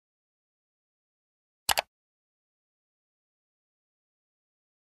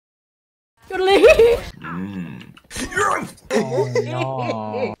Oh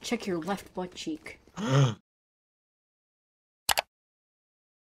no. Check your left butt cheek.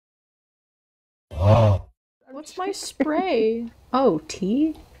 What's my spray? Oh,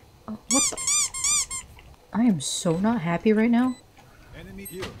 tea? Oh, what the? I am so not happy right now.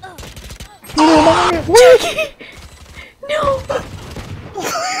 No!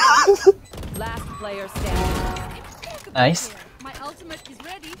 Last player standing. Nice. My ultimate is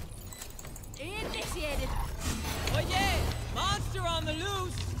ready. Initiated. Oh yeah! Monster on the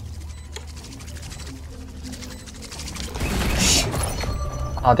loose!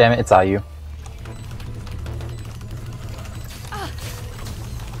 Oh damn it, it's all you.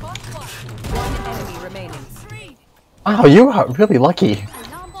 One enemy remaining. Oh, you are really lucky.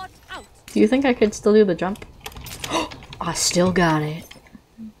 Do you think I could still do the jump? I still got it.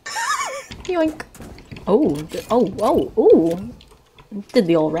 Yoink. Oh, ooh. Did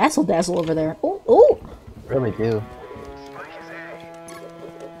the old razzle dazzle over there. Oh. Really do.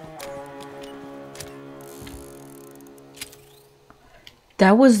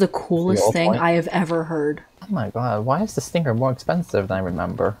 That was the coolest thing point. I have ever heard. Oh my god, why is the stinger more expensive than I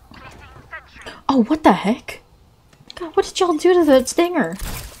remember? Oh, what the heck? God, what did y'all do to the stinger?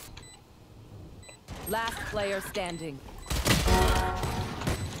 Last player standing.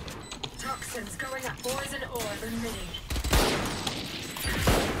 Toxins going up. Poison orb emitting.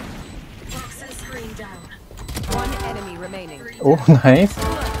 Toxin screen down. One enemy remaining. Oh, nice.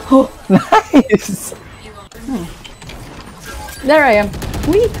 Oh, Nice! there I am.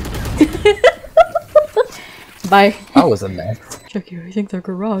 Whee! Bye. That was a mess. Jackie, I think they're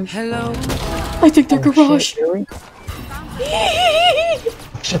garage. Hello. I think they're garage. Shit, really?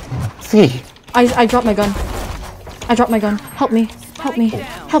 Shit, see. I dropped my gun. I dropped my gun. Help me. Help me.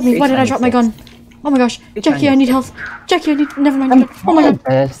 Help me. Why did I drop my gun? Oh my gosh. Jackie, I need health. Jackie, I need. Never mind. Oh my god.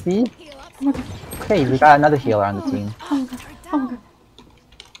 Bestie. Oh my god. Okay, we got another healer on the team. Oh my god. Oh my god.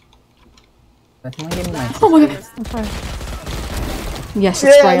 That's my getting my Oh my god. I'm sorry. Yes,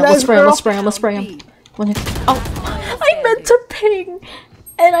 let's spray him. Let's spray him. Let's spray him. Let's spray him. Oh, I meant to ping,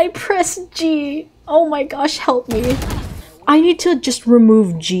 and I pressed G. Oh my gosh, help me. I need to just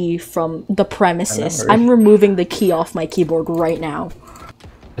remove G from the premises. I'm removing the key off my keyboard right now.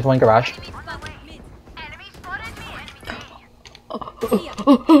 There's one garage.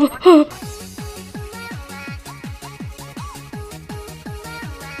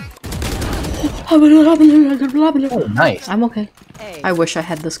 Oh, nice. I'm okay. I wish I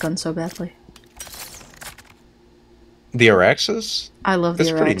had this gun so badly. The Araxes? I love the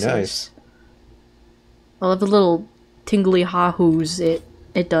That's pretty Araxes. nice. I love the little tingly ha-hoos it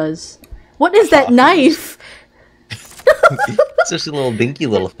does. What is that knife? It's just a little dinky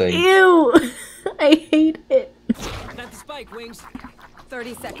little thing. Ew! I hate it. Got the spike wings.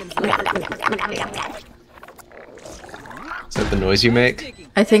 30 seconds left. Is that the noise you make?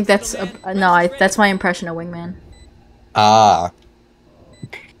 I think that's no. That's my impression of Wingman. Ah.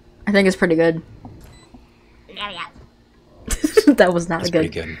 I think it's pretty good. That was not That's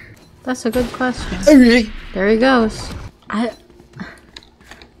good. pretty good. That's a good question. Okay. There he goes. I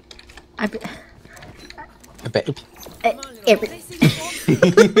bet.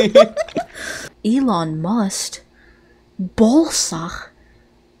 Elon Musk. Bolsa.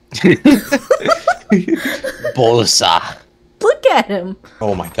 Bolsa. Look at him.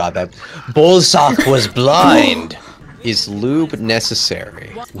 Oh my god, that Bolsak was blind. Is lube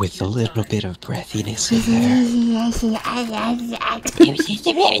necessary? With a little bit of breathiness in there.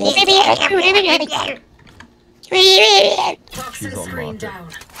 Toxin screen down.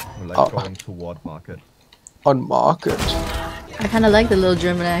 We're like going toward market. On market. I kind of like the little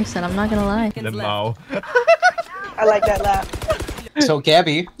German accent. I'm not gonna lie. Limau. I like that laugh. So,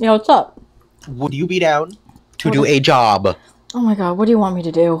 Gabby, Yo, what's up? would you be down to do a job? Oh my god, what do you want me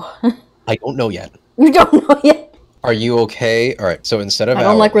to do? I don't know yet. You don't know yet. Are you okay? Alright, so instead of I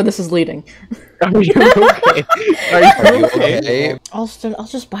don't like where this is leading. Are you okay? Are you okay? I'll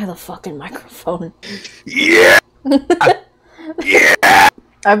just buy the fucking microphone. Yeah!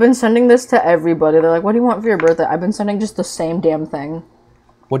 I've been sending this to everybody. They're like, what do you want for your birthday? I've been sending just the same damn thing.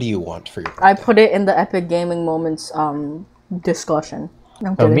 What do you want for your I put it in the Epic Gaming Moments discussion.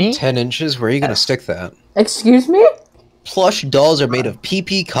 I'm kidding. me? 10 inches? Where are you gonna stick that? Excuse me? Plush dolls are made of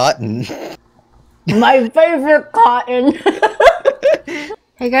PP cotton. My favorite cotton.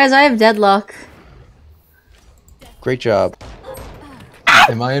 Hey guys, I have deadlock. Great job.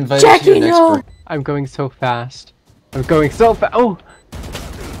 Am I invited to Jackie, your next no! birthday? I'm going so fast. I'm going so fast. Oh!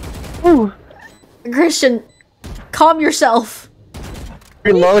 Oh! Christian, calm yourself.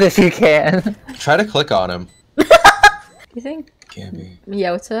 Reload if you can. Try to click on him. You think? Gabby.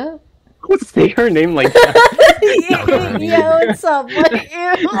 Yeah, what's up? Don't say her name like that. Yeah, what's up? Like,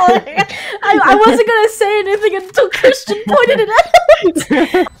 I wasn't gonna say anything until Christian pointed it out.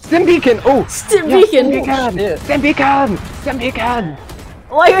 Stim beacon! Oh! Stim Yeah, beacon! Stim beacon! Stim beacon!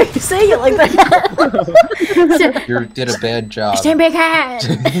 Why are you saying it like that? You did a bad job. Stim beacon!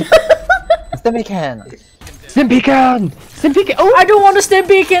 Stim beacon! Stim beacon! Stim beacon! Oh! I don't want a stim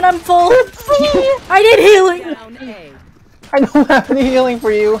beacon, I'm full! I need healing! Down A. I don't have any healing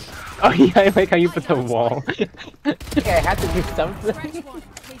for you! Oh yeah, I like how you put the wall. Okay, I had to do something.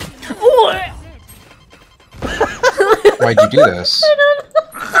 Why'd you do this?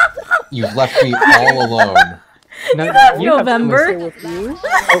 You've left me all alone. November?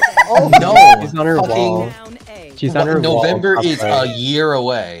 No! She's on her wall. Down A. She's on her wall. November up is there. a year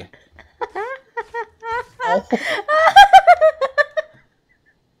away.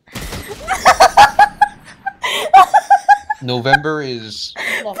 November is...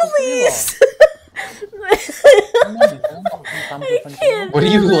 Please! What are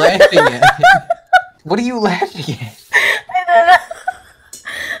you laughing at? What are you laughing at? I don't know.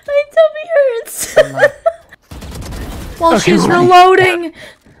 My tummy hurts. While she's reloading!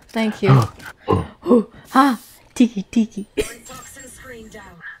 Thank you. Ah, tiki tiki. Toxin screen down.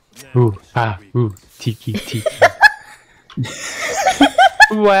 Ooh, ah, ooh, tiki tiki.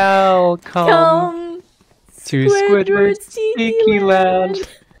 Welcome Come to Squidward's Tiki Tiki Land. Land.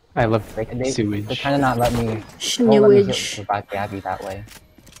 I love They sewage. kind of not let me. won't let me Snewage. survive Gabby that way.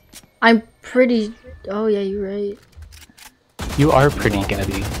 I'm pretty. Oh, yeah, you're right. You are pretty,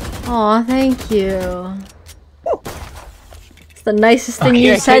 Gabby. Aw, thank you. It's the nicest thing Okay,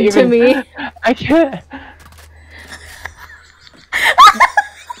 you I said can't to even- me. I can't.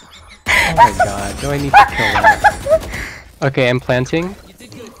 Oh my god, do I need to kill that? Okay, I'm planting.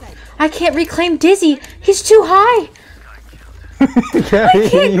 I can't reclaim Dizzy. He's too high. I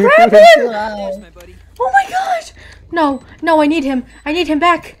can't grab him! Oh my gosh! No, no, I need him. I need him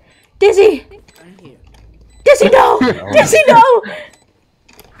back. Dizzy! Dizzy, no! Dizzy, no!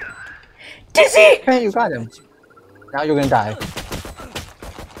 Dizzy! Hey, you got him. Now you're gonna die.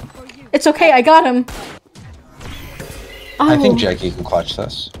 It's okay, I got him. Oh, I think Jackie can clutch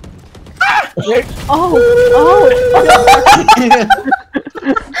this.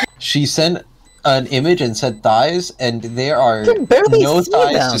 She sent an image and said thighs, and there are can barely no see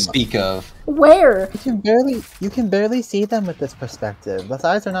thighs them. to speak of. Where? You can barely see them with this perspective. The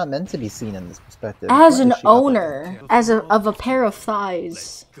thighs are not meant to be seen in this perspective. As What an is she up owner, of a pair of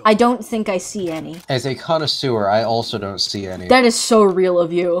thighs, I don't think I see any. As a connoisseur, I also don't see any. That is so real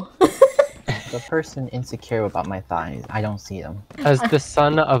of you. The person insecure about my thighs, I don't see them. As the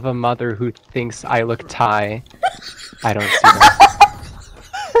son of a mother who thinks I look Thai, I don't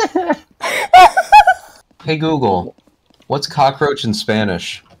see them. Hey Google, what's cockroach in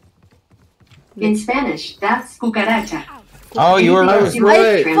Spanish? In Spanish, that's cucaracha. Oh, you were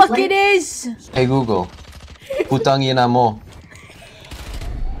right. I fuck it is! Hey Google, putangina mo.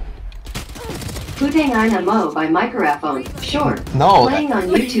 Putting on a Mo by Microphone. Sure. No, Playing on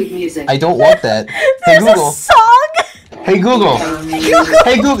YouTube Music. I don't want that. Hey There's a Google. song! Hey Google.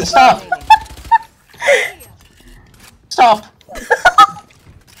 Hey Google, stop. Stop.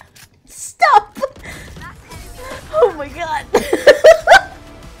 Stop! Oh my god.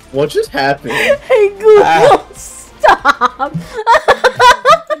 What just happened? Hey Google, stop!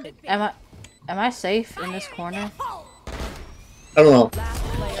 Am I safe in this corner? I don't know.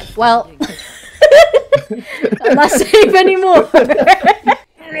 Well, I'm not safe anymore.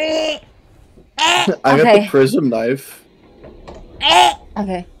 I got Okay. the prism knife.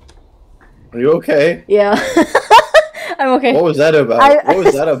 Okay. Are you okay? Yeah. I'm okay. What was that about? I- What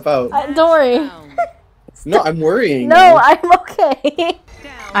was that about? Don't worry. No, I'm worrying. No, I'm okay.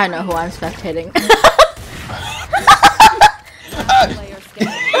 I know who I'm spectating.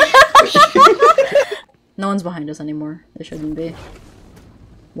 No one's behind us anymore. There shouldn't be.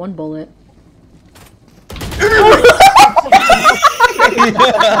 One bullet.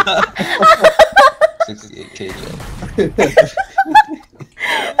 68 kg.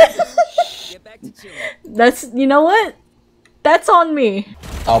 That's, you know what? That's on me.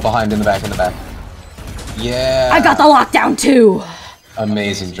 Oh, behind, in the back, in the back. Yeah. I got the lockdown too.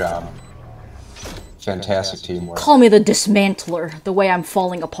 Amazing job. Fantastic teamwork. Call me the dismantler, the way I'm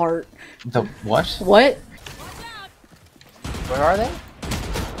falling apart. The what? What? Where are they?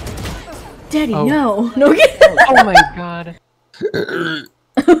 Daddy, Oh. no. No. Oh my god.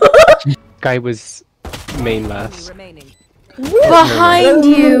 Guy was main last. Remaining. Behind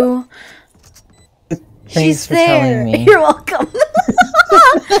you. Thanks She's for there. telling me. You're welcome.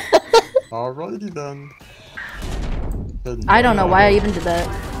 Alrighty then. I don't know why I even did that.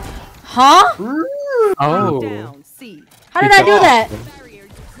 Huh? Oh. Down. C. How did I do that? Barrier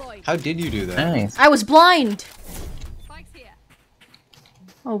deployed. How did you do that? Nice. I was blind. Spikes here.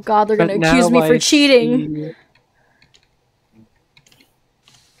 Oh god, they're gonna But accuse now me for I cheating. see-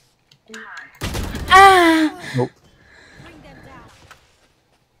 Ah! Nope. Bring them down.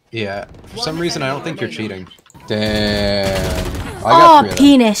 Yeah. For some reason, I don't think you're cheating. Damn. I got Oh, 3 of them.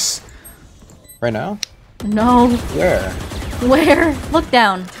 penis. Right now? No. Where? Where? Look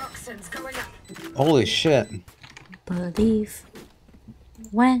down. Toxins going up. Holy shit. Believe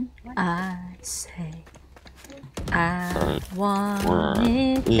when I say I want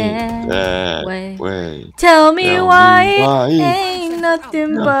it that way. Tell me why it ain't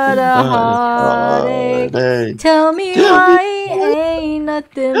nothing but a heartache. Tell me why it ain't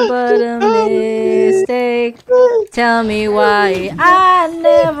nothing but a mistake. Tell me why I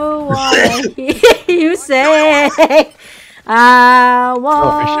never wanna hear you say I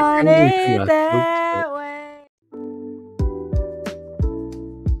want probably it do that. that